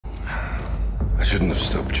shouldn't have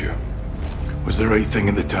stopped you. Was the right thing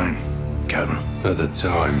at the time, Captain? At the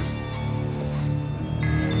time.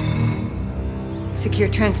 Secure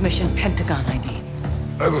transmission, Pentagon ID.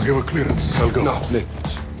 I will give a clearance. I'll go. No, Nick,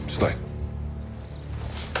 stay.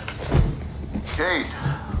 Kate,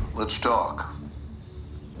 let's talk.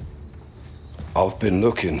 I've been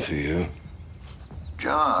looking for you.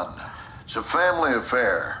 John, it's a family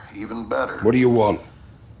affair. Even better. What do you want?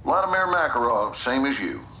 Vladimir Makarov, same as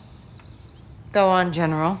you. Go on,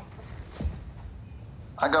 General.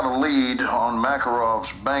 I got a lead on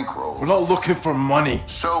Makarov's bankroll. We're not looking for money.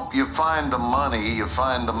 Soap, you find the money, you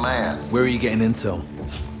find the man. Where are you getting intel?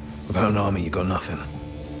 Without an army, you got nothing.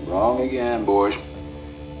 Wrong again, boys.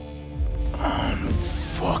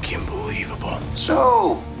 Unfucking believable.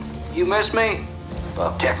 So, you missed me?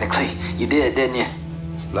 Well, technically, you did, didn't you?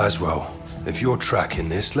 Laswell, if you're tracking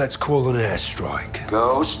this, let's call an airstrike.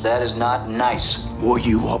 Ghost, that is not nice. What are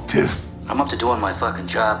you up to? I'm up to doing my fucking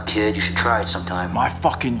job, kid. You should try it sometime. My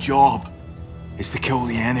fucking job is to kill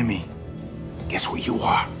the enemy. Guess what you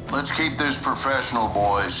are? Let's keep this professional,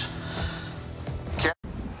 boys.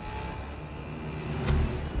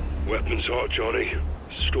 Weapons hot, Johnny.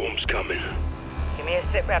 Storm's coming. Give me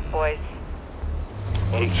a sit rep, boys.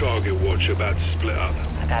 On target watch, about to split up.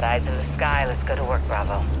 I got eyes in the sky. Let's go to work,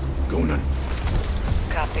 Bravo. Going on.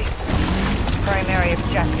 Copy. Primary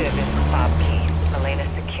objective is Bob Key.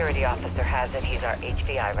 Milena's security officer has it. He's our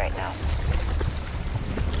HVI right now.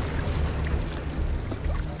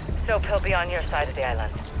 Soap, he'll be on your side of the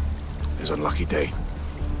island. It's a lucky day.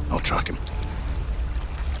 I'll track him.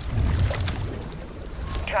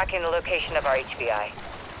 Tracking the location of our HVI.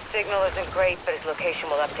 Signal isn't great, but his location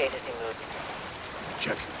will update as he moves.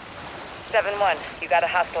 Check. 7-1, you got a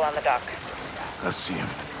hostile on the dock. I see him.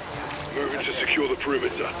 Moving to secure the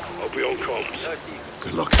perimeter. I'll be on comms.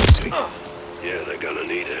 Good luck, LT. Yeah, they're gonna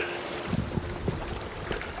need it.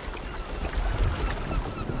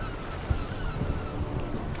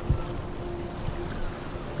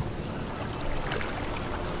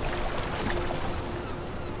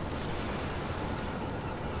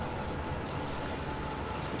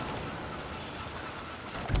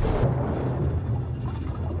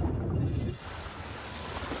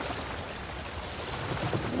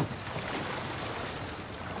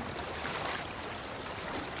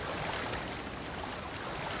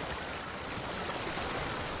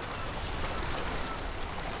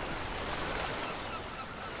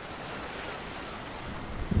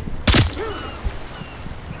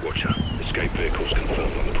 Watcher, escape vehicles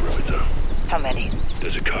confirmed on the perimeter. How many?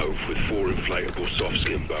 There's a cove with 4 inflatable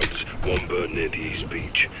soft-skin boats, 1 bird near the east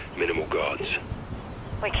beach. Minimal guards.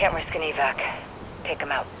 We can't risk an evac. Take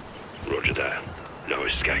him out. Roger that. No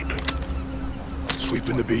escape.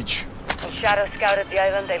 Sweeping the beach. When Shadow scouted the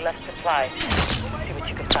island, they left supplies. See what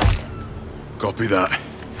you can find. Copy that.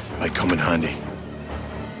 Might come in handy.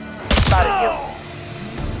 Spotted you.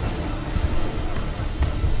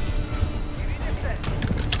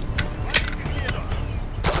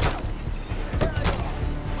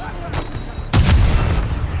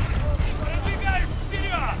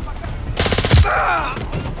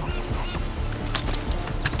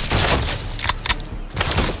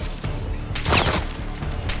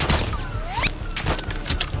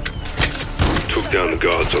 Down the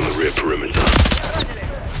guards on the rear perimeter.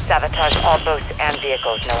 Sabotage all boats and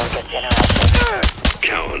vehicles. No one gets in or out.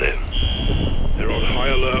 Count on it. They're on high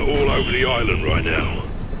alert all over the island right now.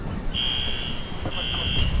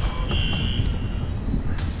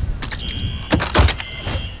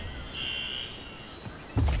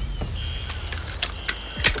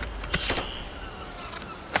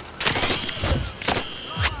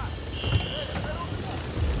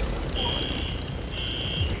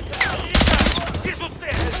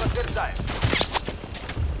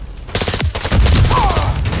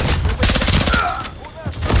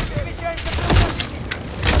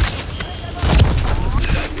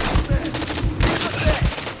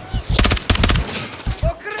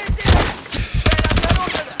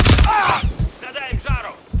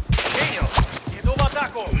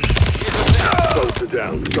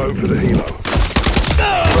 Down. Go for the helo.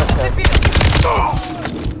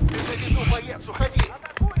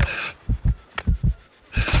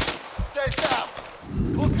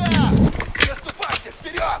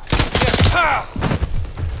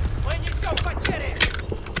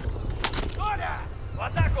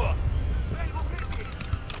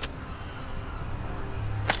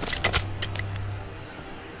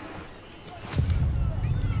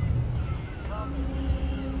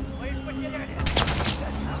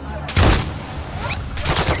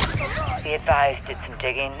 Be advised, did some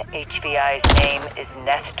digging. HVI's name is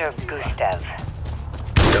Nestor Gustev.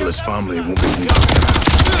 this family won't be home.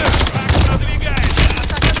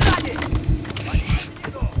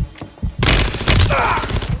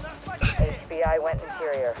 HBI went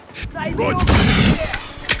interior. Roger.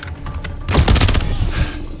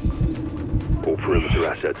 All perimeter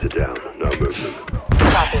assets are down. No movement.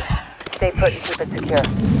 Copy. Stay put and keep it secure.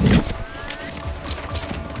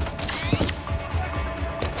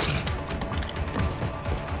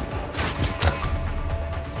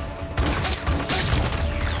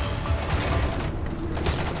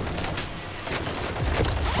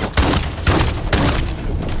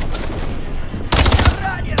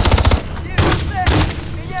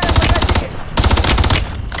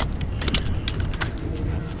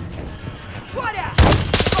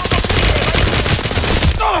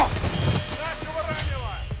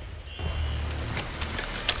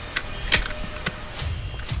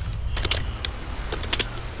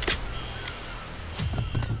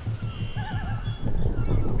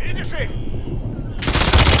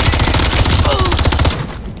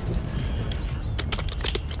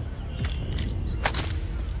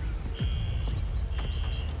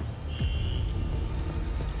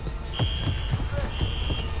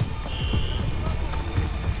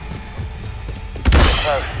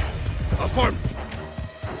 Affirm.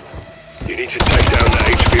 You need to take down the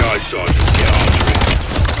HBI side and get after it.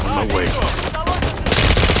 On my way.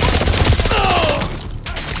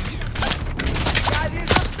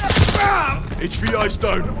 HVI's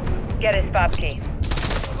down. Get his fob key.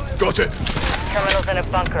 Got it. Terminal's in a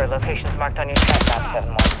bunker. Location's marked on your chat map,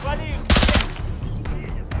 7-1.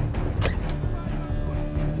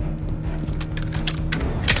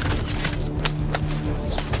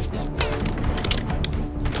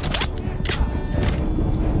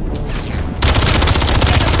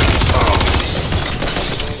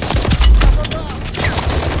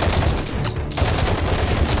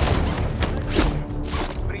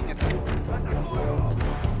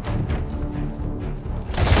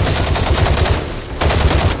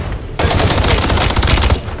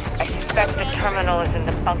 The terminal is in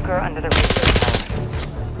the bunker under the research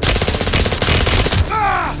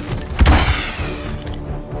tower.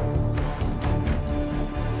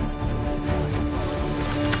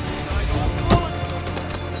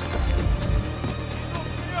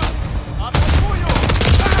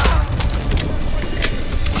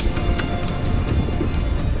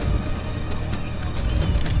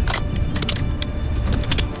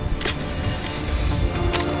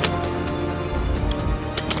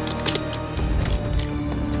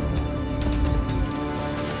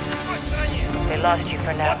 They lost you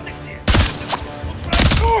for now.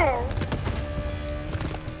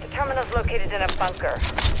 The terminal's located in a bunker.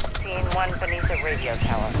 Seeing one beneath a radio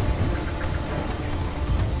tower.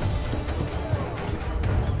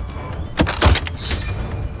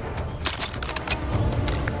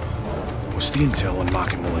 What's the intel on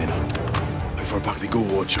Mac and Milena? How far back they go,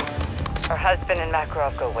 Watcher? Her husband and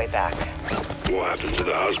Makarov go way back. What happened to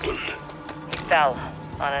the husband? He fell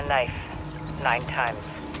on a knife 9 times.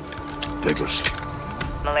 Figures.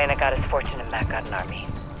 Milena got his fortune and Mac got an army.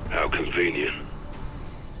 How convenient.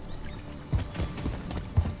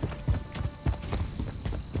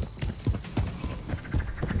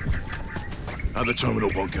 At the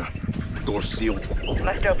terminal bunker. Doors sealed.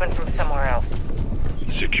 Must open from somewhere else.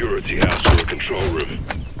 Security house or a control room.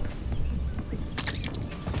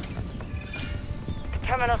 The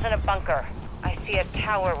terminal's in a bunker. I see a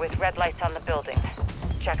tower with red lights on the building.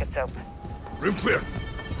 Check it, Soap. Room clear.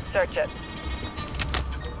 Search it.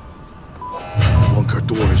 Bunker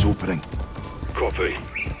door is opening. Copy.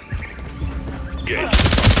 Get into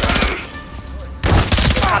the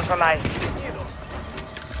Compromised.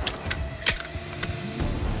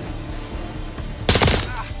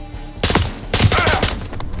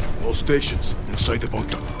 All stations inside the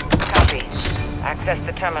bunker. Copy. Access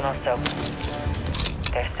the terminal, Soap.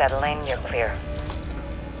 They're settling. You're clear.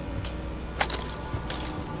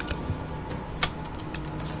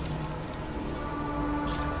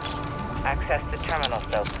 Access the terminal,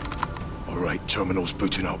 Soap. All right, terminal's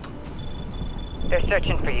booting up. They're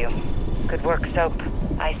searching for you. Good work, Soap.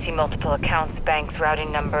 I see multiple accounts, banks,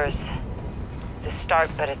 routing numbers. The start,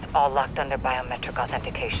 but it's all locked under biometric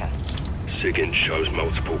authentication. SIGINT shows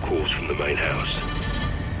multiple calls from the main house.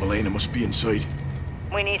 Milena must be inside.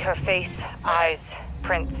 We need her face, eyes,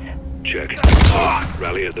 prints. Check.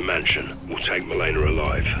 Rally at the mansion. We'll take Milena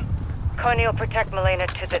alive. Coney will protect Milena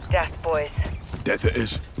to the death, boys. Death it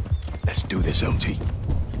is. Let's do this, LT.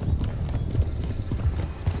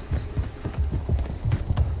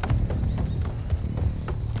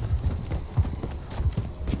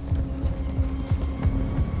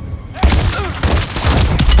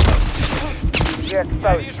 You're Area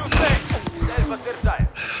exposed. Вижу цель. Цель подтверждаю.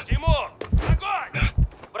 Тимур, огонь!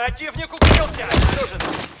 Противник укрылся. Нужен.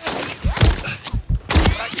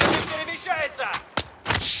 Противник перемещается.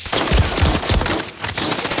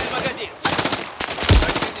 Меняем магазин.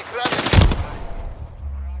 Противник ранен.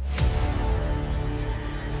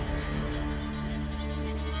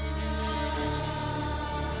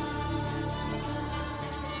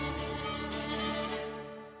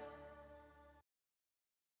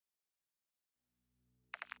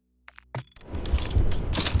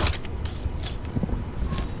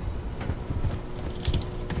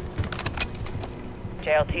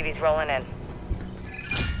 JLTV's rolling in.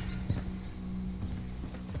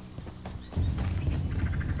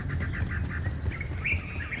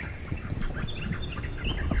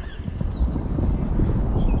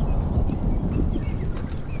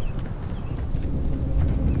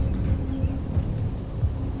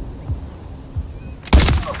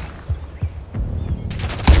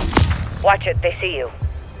 Watch it, they see you.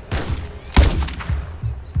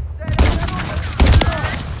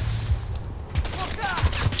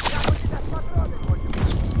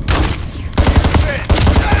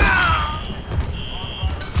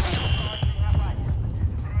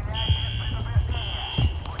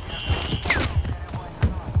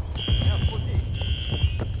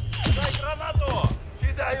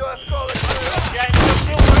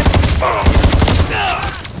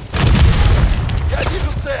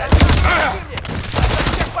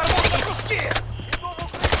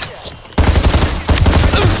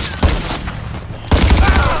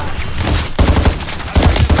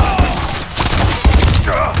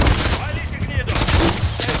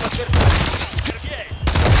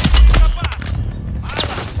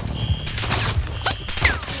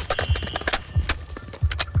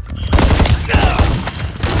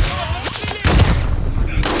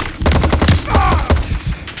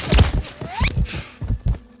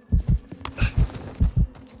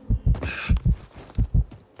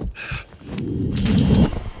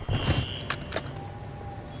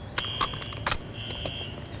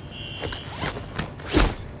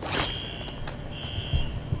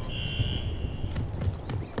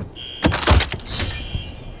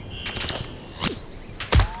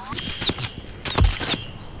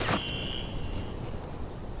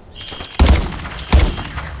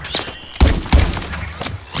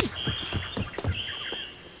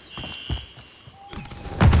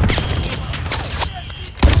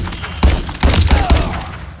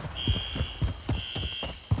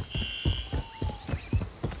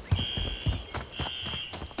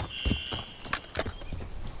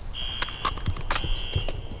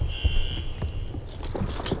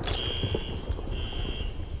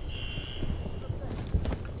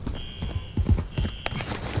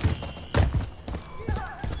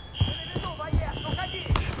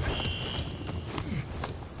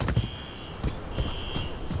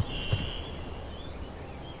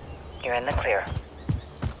 You're in the clear.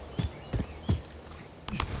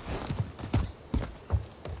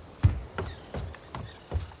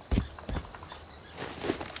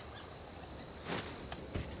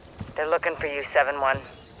 They're looking for you, 7-1.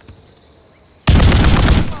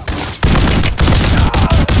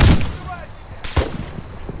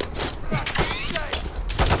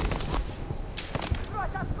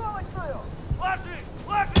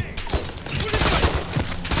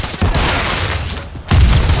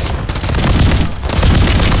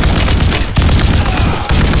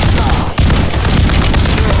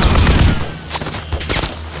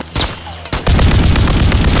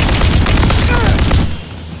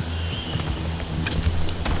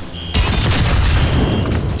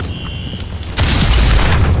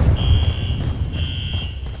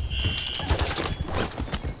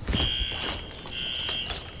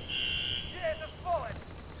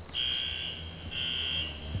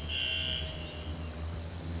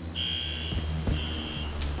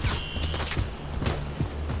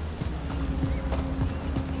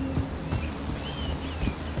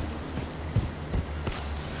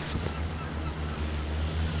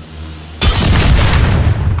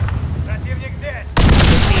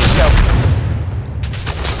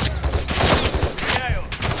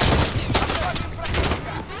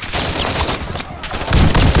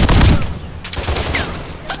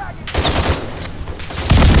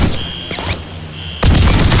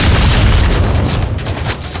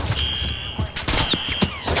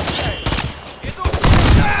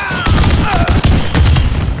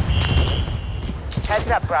 Heads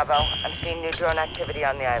up, Bravo. I'm seeing new drone activity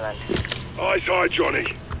on the island. Eyes high, Johnny.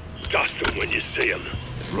 Dust them when you see them.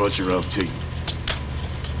 Roger, LT.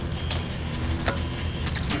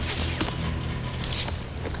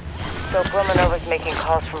 So if Romanova's making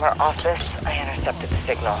calls from her office, I intercepted the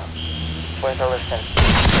signal. Worth a listen.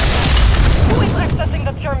 Who is accessing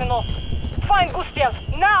the terminal? Find Gustav,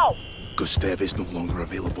 now! Gustav is no longer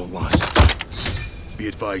available, lass. Be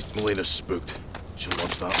advised, Milena's spooked. She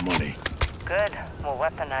loves that money. Good. We'll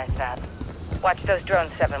weaponize that. Watch those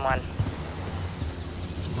drones, 7-1.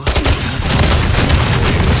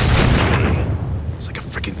 It's like a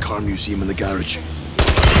freaking car museum in the garage.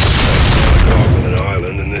 An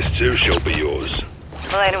island, and this too shall be yours.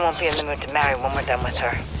 Milena won't be in the mood to marry when we're done with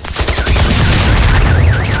her.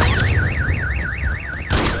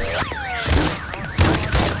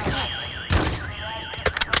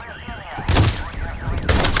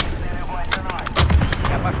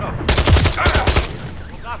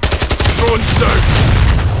 Drone's down!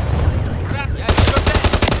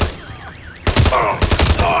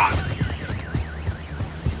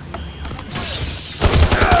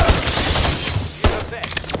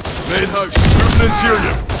 Main house, moving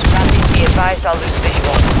interior. Copy, be advised I'll lose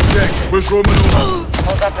visual. Check, where's Romanova?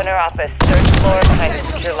 Hold up in her office, third floor behind a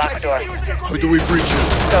secure locked door. How do we breach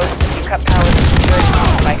it? Ghost, you cut power to security,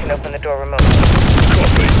 I can open the door remotely.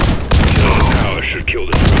 Copy. The power should kill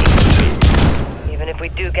the drones too. Even if we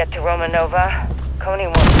do get to Romanova, Coney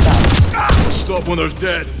won't stop. Stop when they're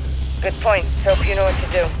dead. Good point. Hope you know what to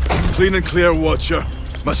do. Clean and clear, Watcher.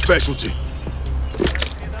 My specialty.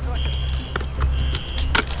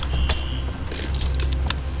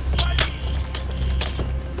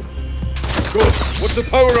 Ghost, what's the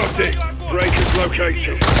power update? Breakers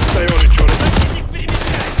located. Stay on it, Johnny.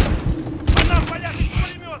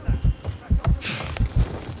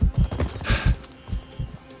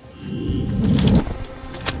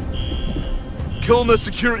 Killing the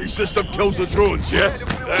security system kills the drones, yeah?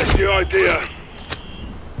 That's the idea.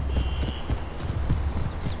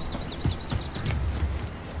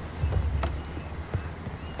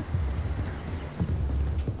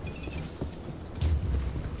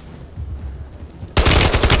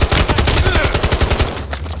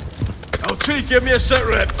 LT, give me a sit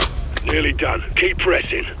rep. Nearly done. Keep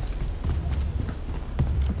pressing.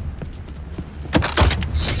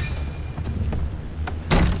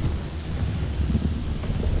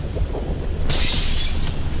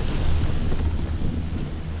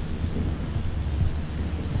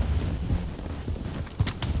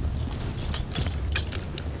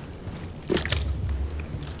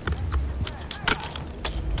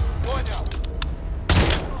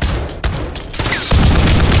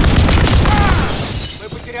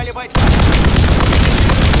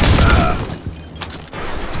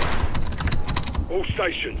 All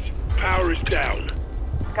stations, power is down.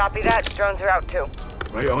 Copy that. Drones are out too.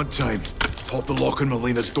 Right on time. Pop the lock on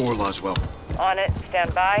Milena's door, Laswell. On it.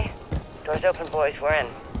 Stand by. Doors open, boys. We're in.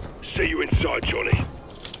 See you inside, Johnny.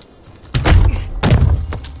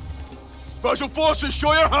 Special Forces,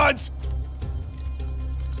 show your hands!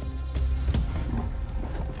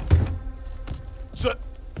 Sit.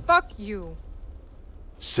 Fuck you.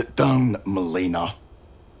 Sit down, Milena.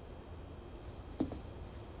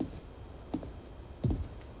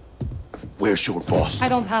 Where's your boss? I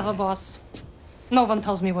don't have a boss. No one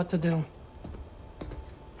tells me what to do.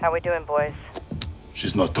 How we doing, boys?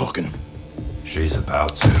 She's not talking. She's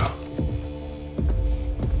about to.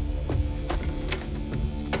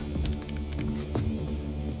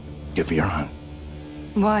 Give me your hand.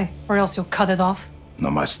 Why? Or else you'll cut it off?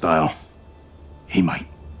 Not my style. He might.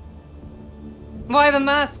 Why the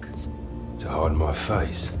mask? To hide my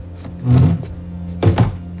face.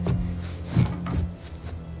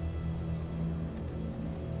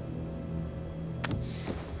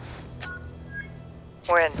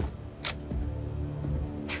 We're in.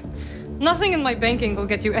 Nothing in my banking will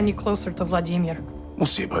get you any closer to Vladimir. We'll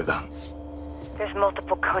see about that. There's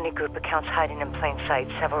multiple Coney Group accounts hiding in plain sight.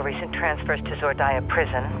 Several recent transfers to Zordaya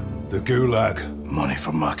prison. The Gulag. Money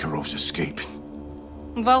for Makarov's escape.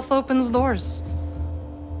 Wealth opens doors.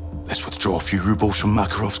 Let's withdraw a few rubles from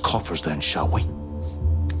Makarov's coffers then, shall we?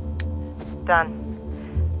 Done.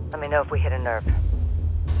 Let me know if we hit a nerve.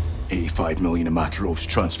 85 million of Makarov's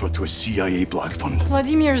transferred to a CIA black fund.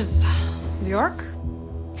 Vladimir's York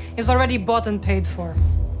is already bought and paid for.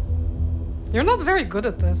 You're not very good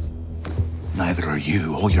at this. Neither are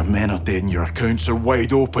you. All your men are dead and your accounts are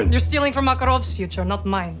wide open. You're stealing from Makarov's future, not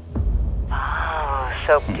mine. Oh,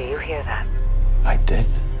 Soap, do you hear that? I did.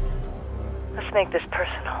 Let's make this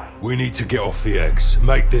personal. We need to get off the eggs.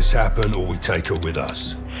 Make this happen or we take her with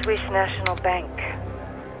us. Swiss National Bank.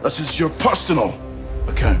 This is your personal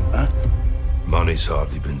account, huh? Money's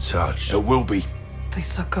hardly been touched. It will be. Ты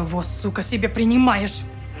кого, сука, себе принимаешь?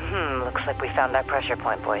 Looks like we found that pressure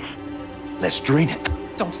point, boys. Let's drain it.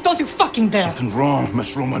 Don't you fucking dare! Something wrong,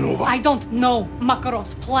 Miss Romanova. I don't know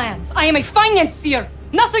Makarov's plans. I am a financier,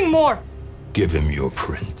 nothing more! Give him your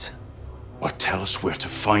print. Or tell us where to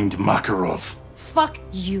find Makarov. Fuck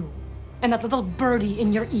you. And that little birdie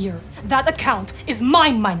in your ear. That account is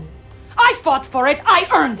my money. I fought for it, I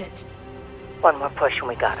earned it! One more push and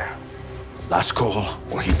we got her. Last call,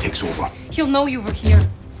 or he takes over. He'll know you were here.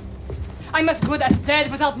 I'm as good as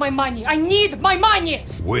dead without my money. I need my money!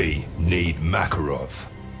 We need Makarov.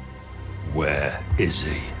 Where is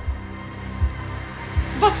he?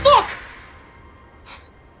 Vostok!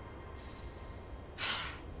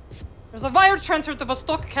 There's a wire transfer to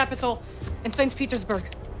Vostok capital in St. Petersburg.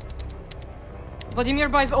 Vladimir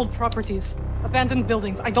buys old properties, abandoned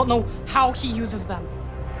buildings. I don't know how he uses them.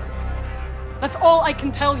 That's all I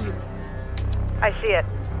can tell you. I see it.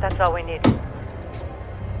 That's all we need.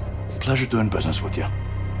 Pleasure doing business with you.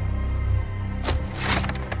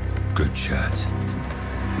 Good chat.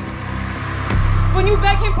 When you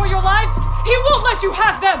beg him for your lives, he won't let you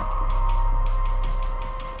have them!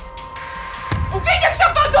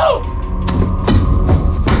 Увидимся в аду!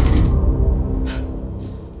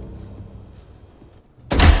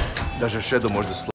 Даже Шеду может